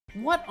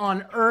What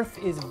on earth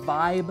is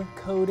vibe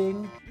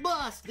coding?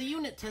 Boss, the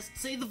unit tests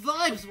say the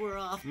vibes were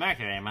off.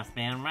 Mercury must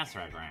be in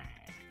retrograde.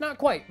 Not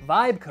quite.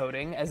 Vibe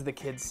coding, as the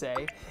kids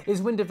say,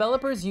 is when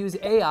developers use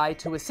AI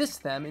to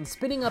assist them in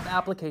spinning up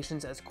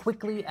applications as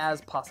quickly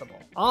as possible.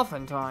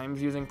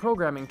 Oftentimes using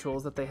programming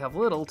tools that they have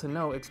little to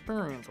no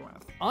experience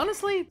with.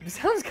 Honestly, it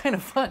sounds kind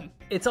of fun.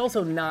 It's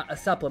also not a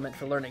supplement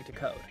for learning to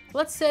code.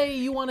 Let's say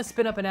you want to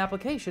spin up an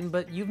application,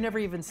 but you've never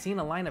even seen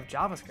a line of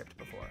JavaScript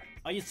before.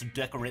 I used to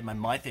decorate my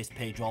myFace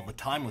page all the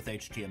time with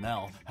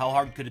HTML. How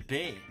hard could it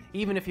be?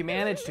 Even if you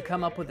manage to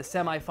come up with a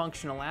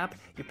semi-functional app,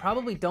 you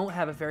probably don't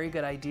have a very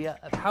good idea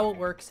of how it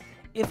works,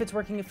 if it's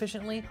working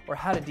efficiently, or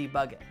how to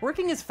debug it.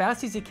 Working as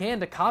fast as you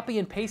can to copy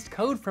and paste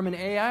code from an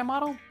AI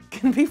model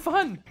can be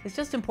fun. It's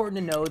just important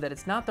to know that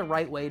it's not the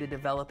right way to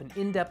develop an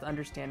in-depth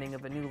understanding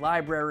of a new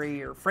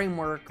library or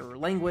framework or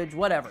language,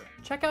 whatever.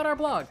 Check out our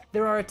blog.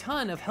 There are a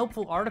ton of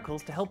helpful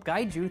articles to help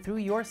guide you through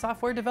your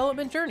software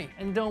development journey.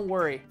 And don't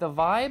worry, the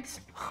vibes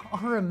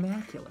are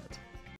immaculate.